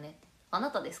しだけどねって。あ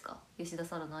なたですか？吉田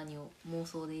沙羅の兄を妄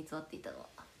想で偽っていたのは。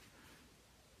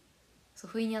そ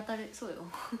う不意に当たる。そうよ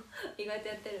意外と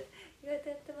やって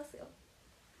ますよ。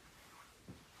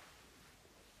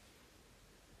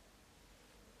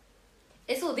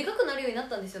そうでかくなるようになっ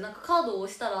たんですよ。なんかカードを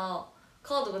押したら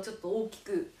カードがちょっと大き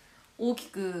く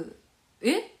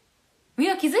みん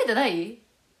な気づいてない？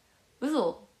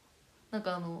嘘。なん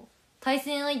か対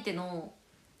戦相手の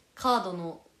カード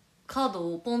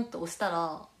をポンって押した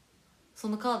らそ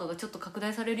のカードがちょっと拡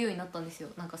大されるようになったんですよ。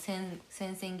なんか先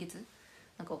月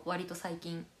なんか割と最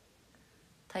近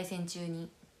対戦中に。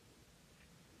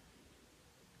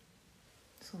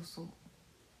そうそう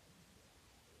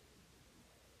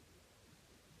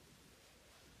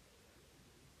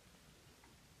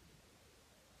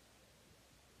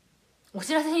お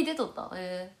知らせに出とった。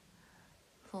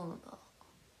そうなんだ。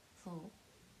そう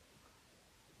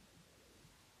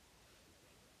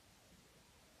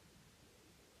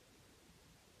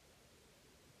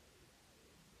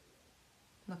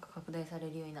なんか拡大され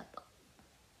るようになった。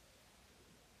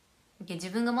自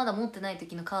分がまだ持ってない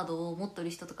時のカードを持ってる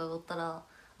人とかがおったら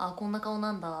こんな顔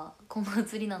なんだこんな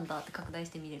写りなんだって拡大し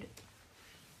て見れる。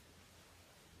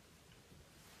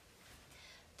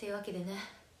というわけでね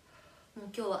もう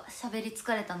今日は喋り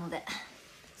疲れたので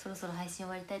そろそろ配信終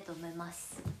わりたいと思いま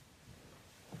す。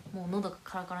もう喉が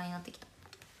カラカラになってきた。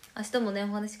明日もねお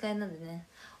話し会なんでね。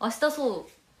明日そ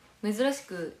う珍し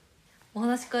くお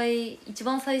話し会一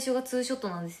番最初がツーショット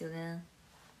なんですよね。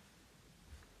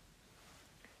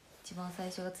一番最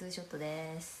初がツーショット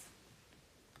です。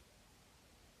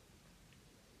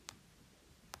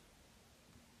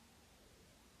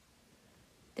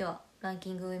ではラン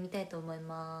キングを読みたいと思い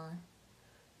ます。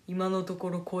今のとこ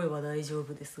ろ声は大丈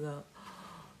夫ですが、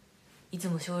いつ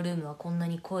もショールームはこんな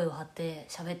に声を張って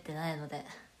喋ってないので、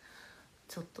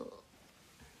ちょっと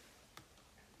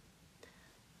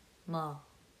まあ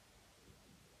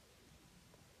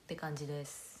って感じで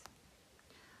す。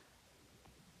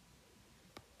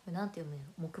これなんて読む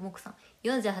の？もくもくさん。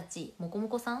48位もこも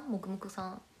こさん、もくもこさ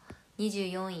ん。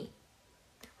24位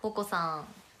ほこさん。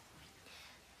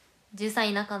13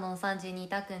位中野、32位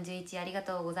たっくん、11位ありが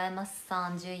とうございますさ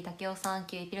ん、10位たけおさん、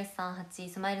9位ピロシさん、8位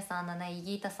スマイルさん、7位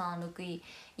ギータさん、6位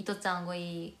いとちゃん、5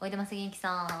位おいでます元気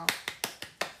さん、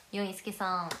4位すけ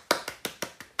さん、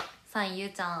3位ゆ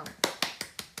うちゃん、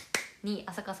2位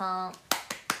あさかさん、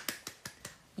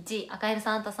1位赤ヘル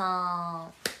サンタさん。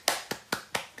あ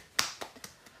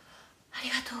り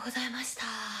がとうございました。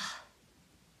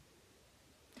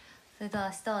それでは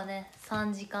明日はね、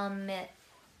3時間目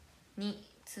に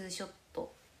ツーショッ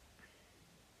ト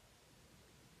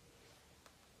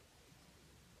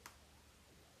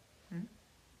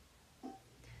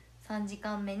3時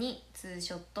間目にツー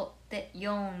ショットで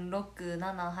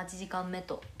4678時間目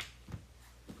と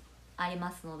あり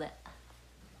ますので、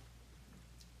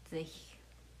ぜひ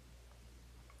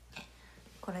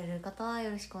来られる方は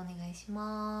よろしくお願いし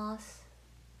ます。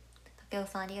竹雄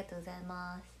さんありがとうござい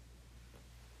ます。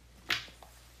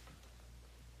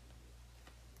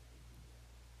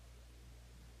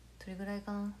どれぐらい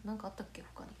かな、なんかあったっけ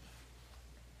他に。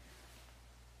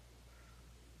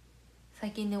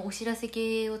最近ねお知らせ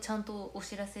系をちゃんとお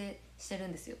知らせしてる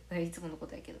んですよ。いつものこ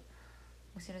とやけど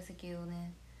お知らせ系を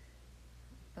ね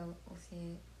頑張っ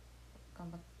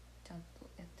ちゃんと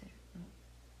やってるの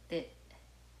で、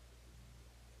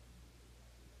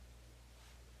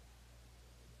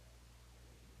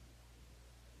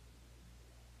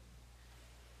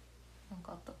なん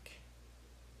かあったっけ。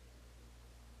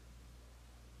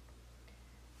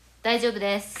大丈夫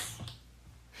です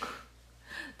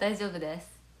大丈夫で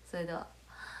す。それでは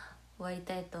終わり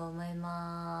たいと思い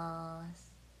ま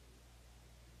す。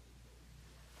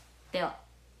では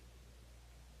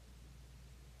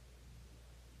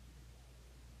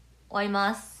終わり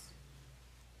ます。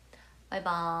バイ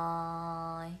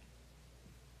バーイ。